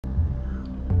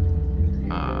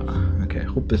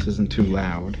hope this isn't too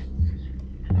loud.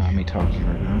 Me talking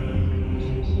right now.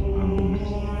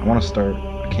 I want to start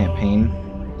a campaign,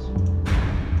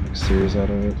 like a series out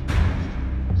of it.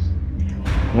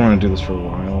 I want to do this for a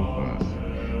while,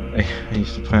 but I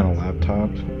used to play on a laptop.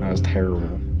 And I was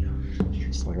terrible.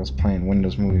 It's like I was playing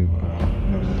Windows Movie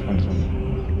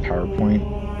on PowerPoint.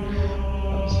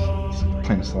 I was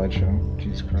playing a slideshow.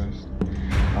 Jesus Christ.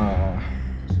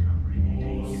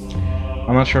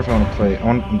 I'm not sure if I want to play.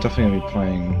 I'm definitely gonna be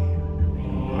playing,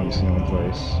 obviously, in one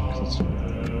place, because it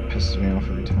pisses me off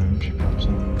every time she pops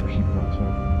up or he pops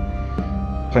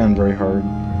up. Playing very hard.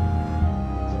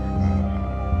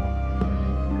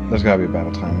 There's gotta be a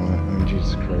battle time on it. I mean,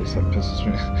 Jesus Christ, that pisses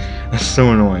me. That's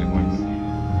so annoying when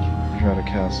you're at a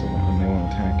castle and they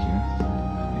won't attack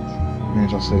you.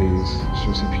 Manage all cities,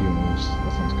 show CPU moves.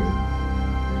 That sounds good.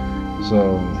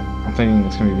 So I'm thinking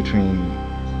it's gonna be between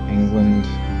England,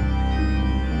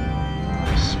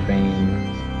 Spain,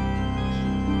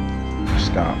 or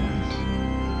Scotland.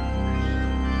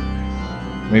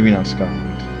 Maybe not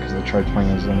Scotland, because I tried playing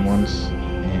as them once,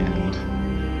 and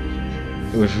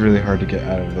it was really hard to get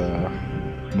out of the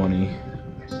money,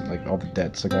 like all the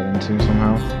debts I got into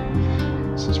somehow.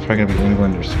 So it's probably gonna be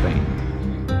England or Spain.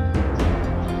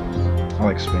 I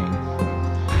like Spain.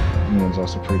 England's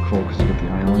also pretty cool because you get the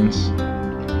islands.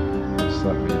 So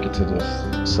that way you get to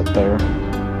just sit there.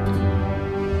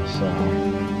 So,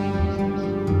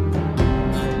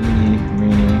 eeny,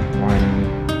 meeny,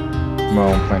 miny.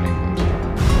 Well, I'm playing England.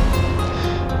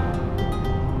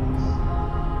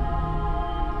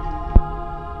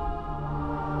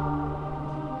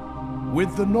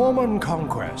 With the Norman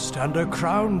conquest and a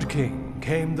crowned king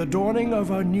came the dawning of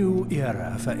a new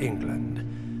era for England.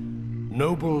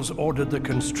 Nobles ordered the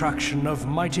construction of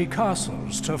mighty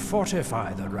castles to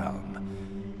fortify the realm.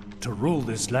 To rule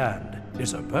this land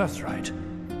is a birthright,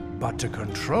 but to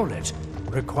control it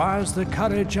requires the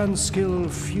courage and skill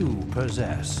few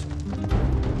possess.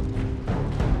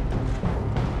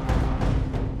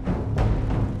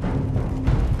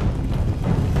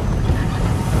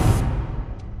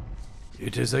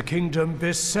 It is a kingdom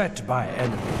beset by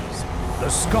enemies. The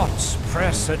Scots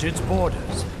press at its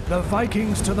borders, the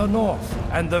Vikings to the north,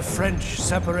 and the French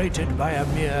separated by a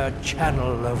mere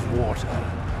channel of water.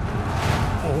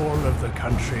 All of the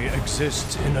country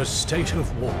exists in a state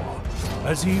of war,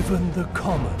 as even the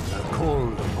common are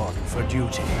called upon for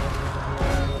duty.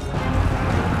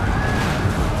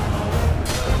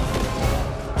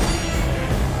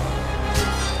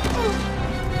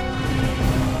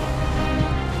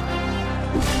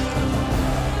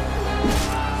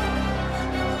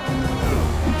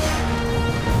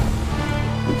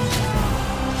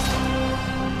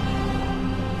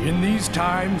 In these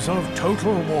times of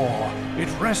total war, it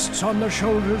rests on the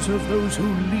shoulders of those who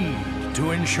lead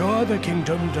to ensure the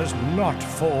kingdom does not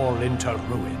fall into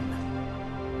ruin.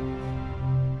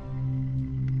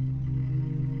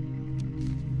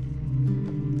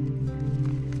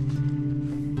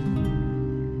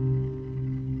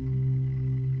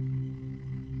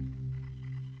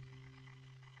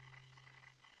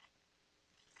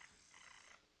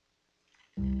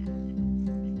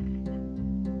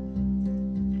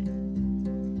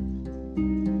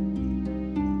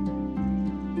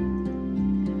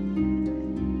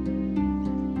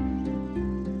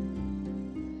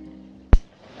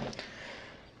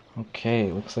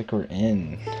 Okay, looks like we're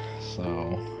in. So,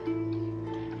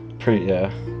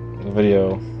 the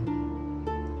video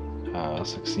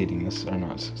succeeding this, or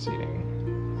not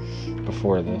succeeding,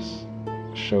 before this,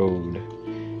 showed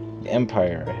the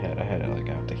empire I had. I had it like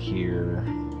out to here,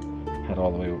 had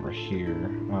all the way over here.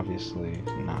 Obviously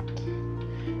not.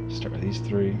 Start with these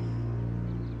three,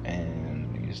 and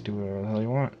you just do whatever the hell you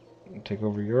want. Take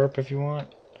over Europe if you want.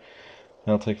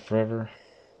 That'll take forever.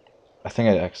 I think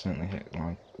I accidentally hit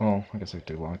long. Well, I guess I could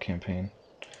do a long campaign.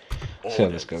 See how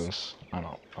this goes. I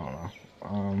don't know.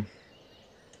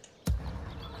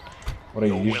 What I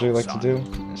usually like to do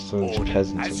is throw these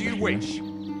peasants over here.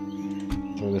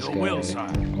 Throw this guy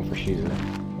over here.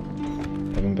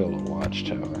 Have him build a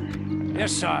watchtower.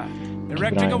 Yes, sir.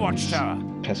 Erecting a watchtower.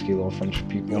 Pesky little French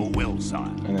people. Your will, sire.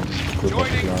 And then just recruit up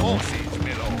the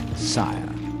army. Sire.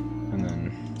 And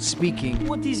then Speaking.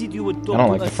 What is it you would I talk don't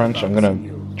to like the us French. I'm about, gonna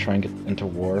senor? try and get into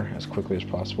war as quickly as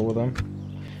possible with them.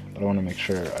 But I want to make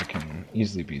sure I can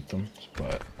easily beat them.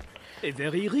 But A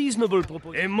very reasonable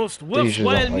proposal. A most they usually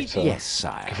worthwhile don't like meeting. to Yes,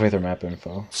 sire. give away their map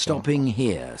info. Stopping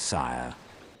here, sire.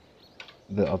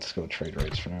 So I'll just go with trade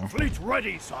rates for now. Fleet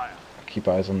ready, sire. Keep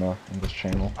eyes on the English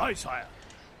channel. Aye, sire.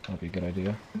 That'll be a good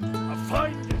idea. A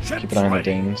fine ship's Keep an eye on the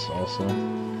ready. Danes also.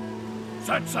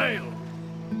 Set sail.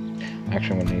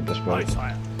 Actually, I'm gonna need this Aye, boat.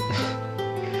 sire.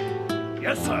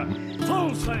 Yes, sir.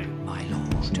 Full sail. My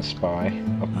Send lord. a spy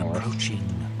up north, Approaching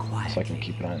quietly. so I can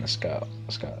keep an eye on the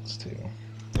Scots too.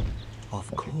 Of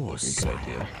That'd course, be a good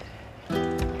sire.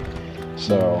 idea.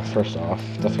 So first off,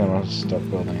 definitely want to start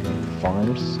building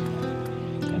farms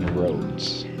and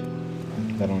roads.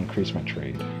 That'll increase my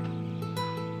trade.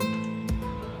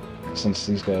 Since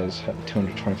these guys have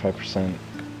 225%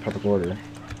 public order,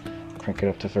 crank it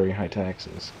up to very high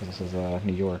taxes, because this is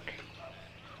New York.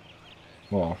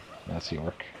 Well, that's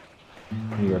York.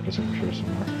 New York is over here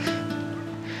somewhere.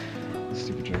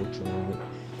 Stupid jokes, I love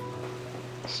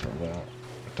it. Start that.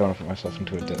 Don't want to put myself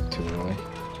into a debt too early.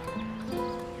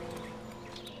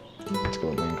 Let's go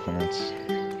with land clearance.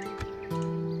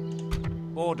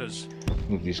 Orders.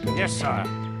 Move these guys. Yes, sire. We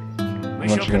How much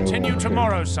shall you gonna move continue over here?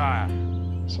 tomorrow, sire.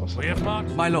 So We have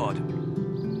marked. My lord.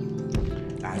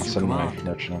 I'll As you send my command.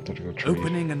 merchant out there to go trade.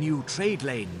 Opening a new trade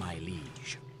lane, my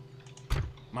liege.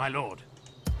 My lord.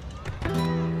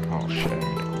 Oh shit.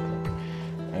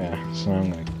 Yeah, so I'm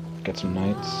gonna get some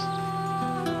knights.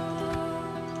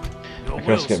 Your I could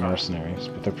will, also get sire. mercenaries,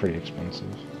 but they're pretty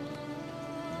expensive.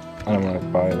 I don't want to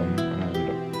buy them and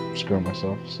end up screwing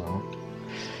myself, so.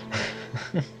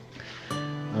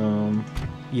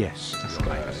 Yes, This Your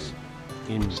guy. Highness.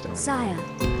 In Sire.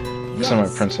 Send my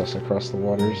Yes. princess across the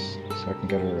waters so I can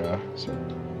get her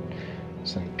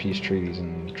some peace treaties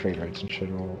and trade rights and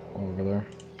shit all over there.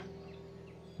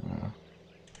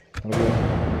 That'll be it.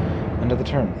 End of the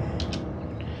turn.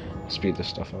 Speed this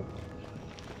stuff up.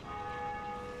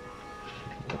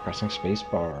 We're pressing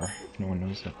spacebar. If no one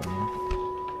knows that by now.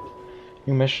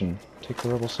 New mission. Take the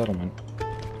rebel settlement.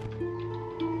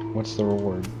 What's the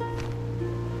reward?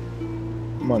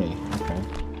 Money. Okay.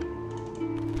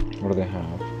 What do they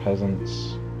have?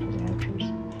 Peasants. Peasant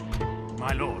archers.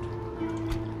 My lord.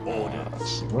 Orders. Let's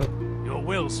see. What? Your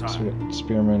will, So sire. we got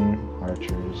spearmen,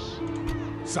 archers.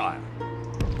 Sire.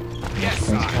 Yes,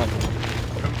 Queen's sire.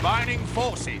 cavalry. Combining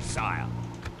forces, sire.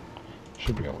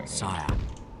 Should be all we need. Sire.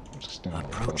 Just gonna-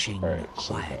 Approaching Alright,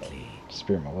 so we got quietly.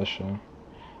 spear militia,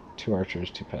 2 archers,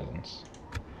 2 peasants.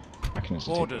 I can just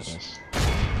take Orders. this.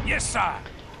 Yes, sire.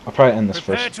 I'll probably end this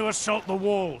Prepare first. to assault the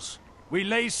walls. We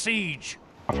lay siege.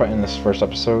 I'll probably end this first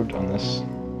episode on this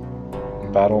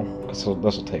battle. This will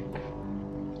take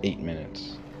 8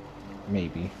 minutes,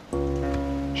 maybe.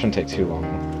 Shouldn't take too long.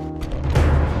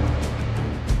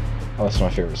 Oh, that's my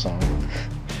favorite song.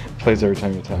 Plays every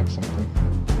time you attack something,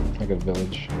 like a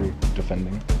village or you're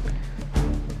defending.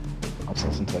 I'll just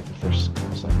listen to like the first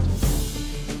couple seconds.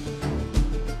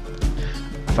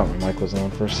 I thought my mic was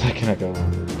on for a second. I go. Yeah,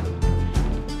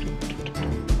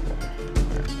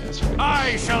 that's right.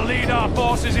 I shall lead our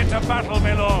forces into battle,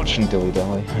 my lord. Shouldn't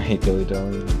dilly-dally. I hate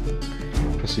dilly-dally.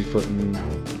 Pussyfooting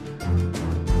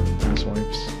ass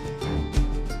wipes.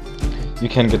 You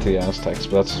can get to the Aztecs,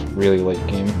 but that's really late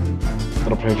game.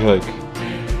 That'll probably be like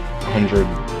 100,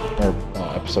 or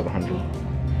episode 100,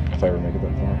 if I ever make it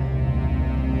that far.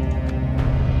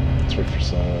 Let's wait for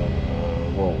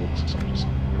some wolves, because I'm just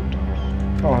pooped on.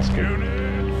 Oh, that's good.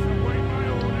 Units, await my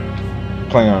orders.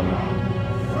 Playing on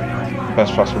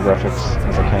best possible graphics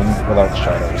as I can, without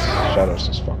shadows. Shadows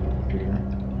just fuck the computer.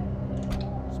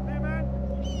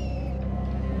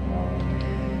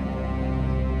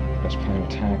 Best plan of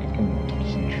attack, I can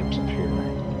send troops up here.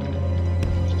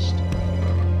 Just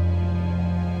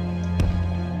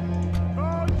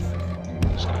and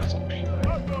these guys up here.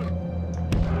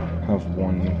 Have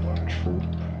 1 troop.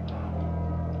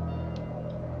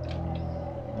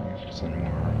 I guess send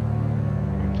more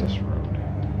up this road.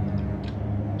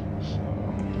 So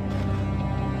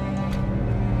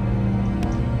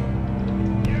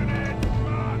Units,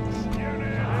 march.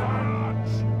 Units,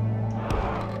 march.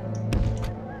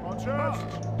 March.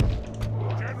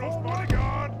 General's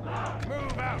bodyguard.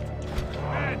 Move out.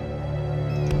 Men.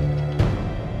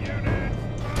 Units.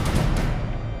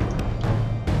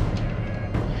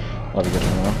 that'll be good to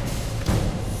know.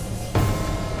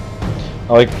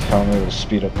 I like how I'm able to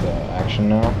speed up the action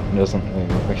now. It doesn't really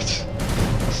look like it's a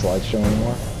slideshow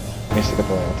anymore. I used to get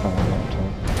that all the time.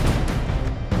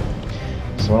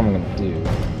 So what I'm gonna do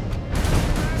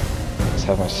is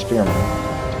have my spearmen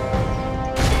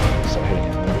start hitting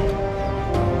at them.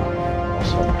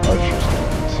 Also have my archers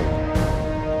going too.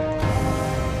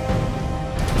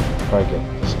 Probably get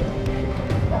this guy.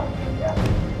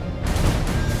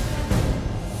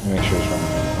 Make sure he's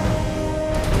running.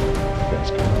 Okay,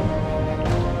 it's good.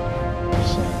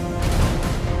 Send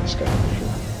this guy over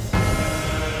here.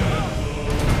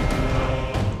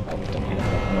 Don't hit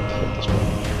that. I'm gonna hit this one.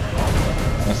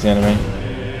 That's the enemy.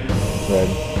 Red.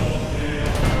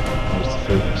 There's the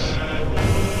flukes.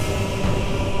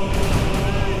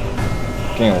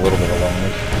 Getting a little bit of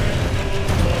damage.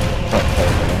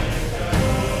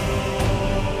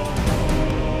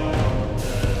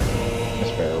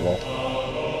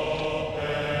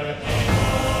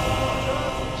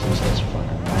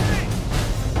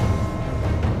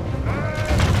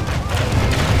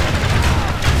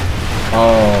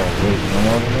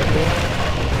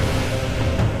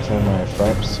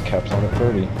 caps out at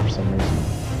 30 for some reason.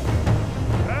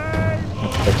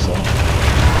 Let's fix that.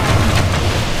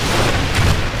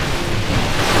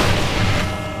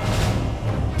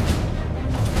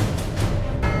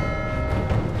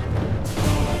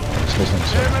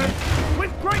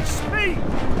 With great speed!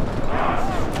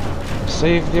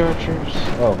 Save the archers!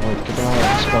 Oh, wait, get them out of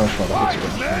the skirmish mode. I hate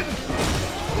skirmish mode.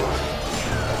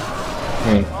 I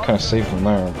mean, kind of save them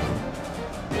there.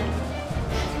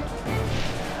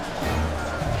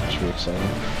 That should be exciting.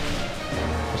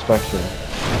 What's back here?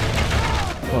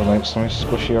 Oh, nice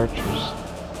squishy archers.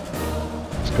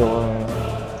 Let's go,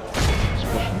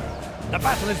 squish them. The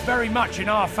battle is very much in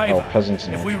our favor. Oh, peasants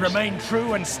and If we archers. remain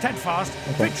true and steadfast,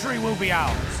 Okay. victory will be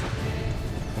ours.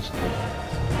 That's good.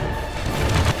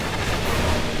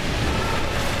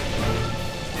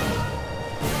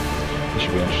 This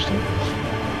should be interesting.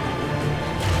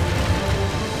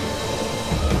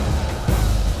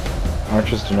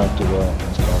 Archers do not do well in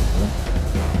this cavalry,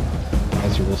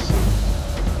 as you will see.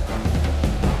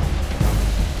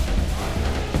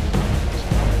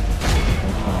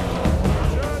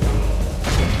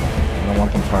 I don't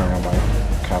want them firing on my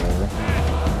cavalry.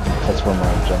 That's where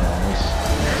my general is.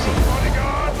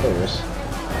 Oh, there he is.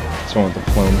 This one with the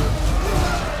plume.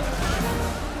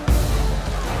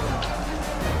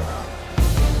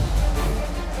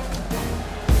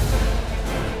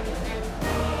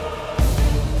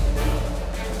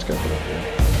 Let's go put up here.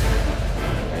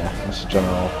 Yeah, this is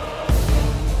general.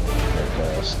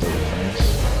 Like, state things.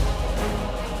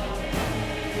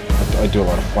 I do a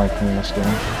lot of flanking in this game.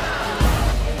 I'm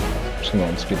just gonna go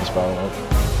and speed this battle up.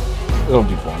 It'll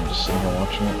be boring just sitting here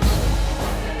watching it. So.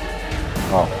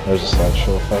 Oh, there's a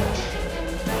slideshow effect.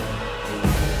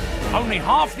 Only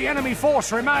half the enemy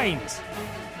force remains.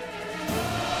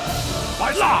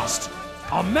 At last,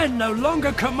 our men no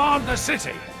longer command the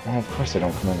city. Well, of course they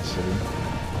don't come in the city.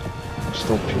 There's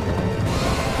still people.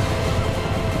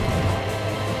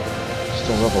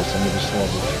 Still rebels that need to be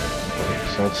slaughtered. Okay,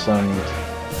 so let's send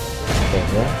that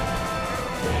there.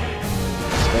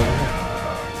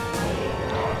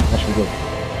 That should be good.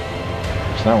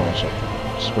 So now we're gonna start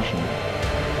squishing.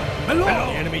 My lord,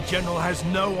 the enemy general has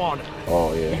no honor.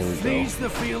 Oh yeah, here He we flees go. the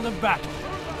field of battle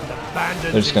and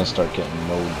abandons. They're just gonna start getting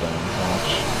mowed down.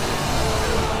 Watch.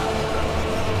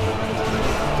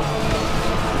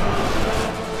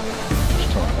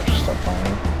 Just tell them to start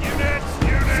firing. Units!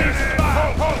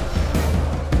 Halt! Halt!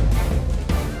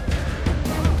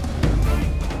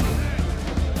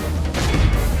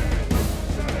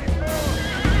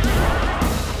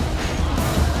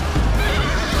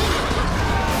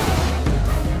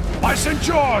 By St.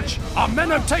 George, our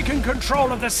men have taken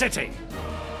control of the city.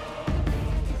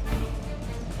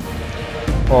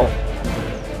 Well,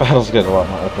 battles get a lot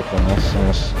more epic than this, and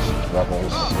this is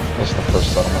rebels. This is the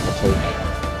first settlement we'll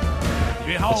take.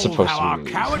 Behold supposed how to our be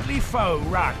easy. cowardly foe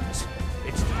runs.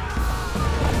 It's...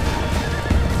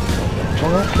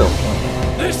 Don't kill.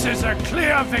 This is a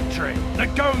clear victory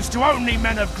that goes to only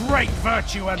men of great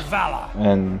virtue and valor.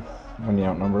 And when you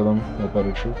outnumber them, they have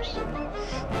better troops. So.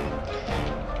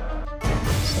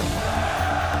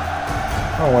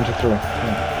 Oh, 1, 2, 3.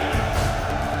 Yeah.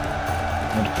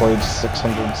 I deployed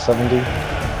 670,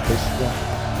 basically.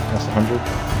 That's 100.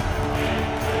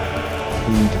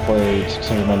 He deployed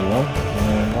 691,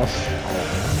 and that's all of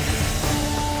them.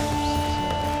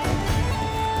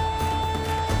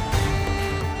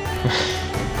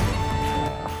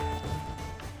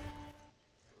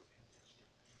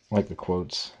 I like the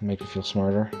quotes, make you feel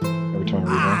smarter every time I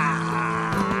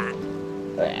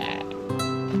read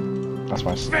them. That's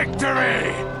my style.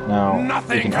 Victory! Now,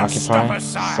 Nothing you can can stop occupy, us,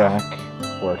 sire. sack,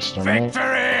 or exterminate.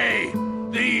 Victory!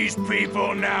 These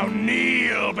people now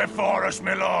kneel before us,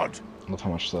 my lord. I love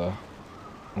how much the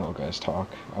little guys talk.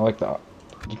 I like the... I'm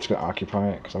just gonna occupy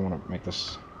it, because I want to make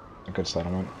this a good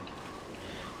settlement.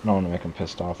 I don't want to make them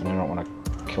pissed off, and I don't want to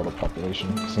kill the population,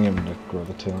 because I need them to grow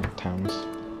the towns.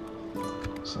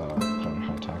 So, put on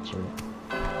high tax rate.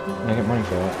 And I get money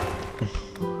for that.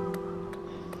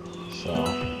 So...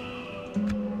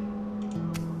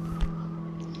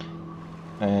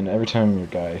 And every time your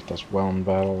guy does well in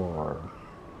battle, or...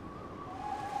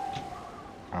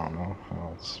 I don't know how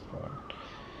else, but...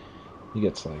 He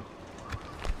gets, like...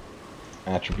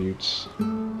 attributes.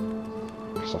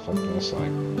 Stuff like this,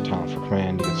 like talent for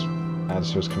command, he gets adds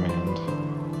to his command.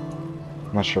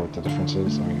 I'm not sure what the difference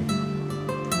is. I mean...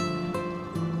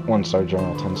 1-star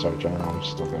general, 10-star general, I'm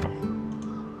still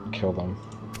gonna kill them.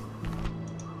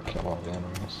 Kill all the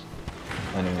enemies.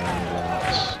 Anyone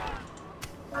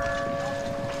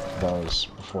that was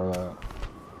before that.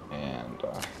 And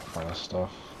all that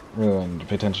stuff. Really need to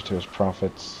pay attention to his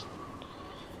profits.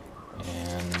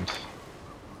 And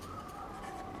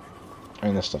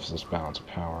mean, this stuff's just balance of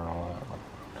power and all that, like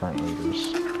current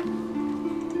leaders.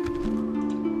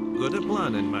 Got a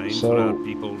plan in mind So- for our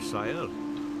people, sire.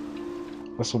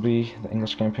 This will be the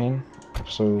English campaign,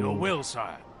 episode Your will,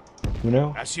 sire.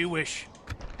 Uno. As you wish.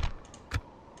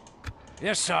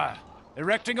 Yes, sire.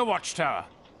 Erecting a watchtower.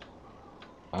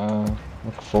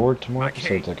 Look forward to more My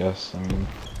episodes, king. I guess. I mean,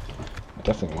 I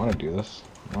definitely want to do this.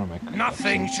 I want to make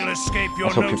Nothing episodes. shall escape your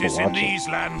Let's hope people notice in watch it. these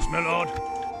lands, my lord.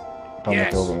 Probably make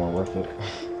it a Yes. little bit more worth it.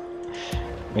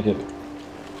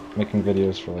 Making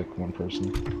videos for like one person.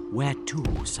 Where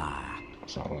to, sire?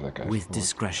 It's not what that guy's With for.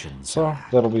 discretion, So sire.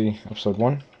 that'll be episode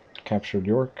 1. Captured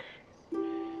York.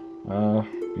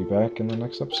 Be back in the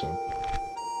next episode.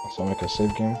 So I'll make a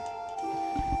save game.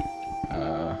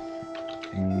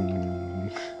 In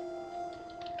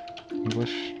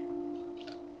English.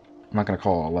 I'm not gonna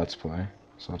call it a Let's Play,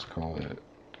 so let's call it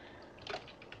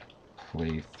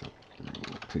Playthrough.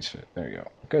 Please fit. There you go.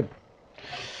 Good.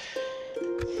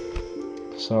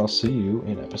 So I'll see you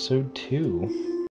in episode 2.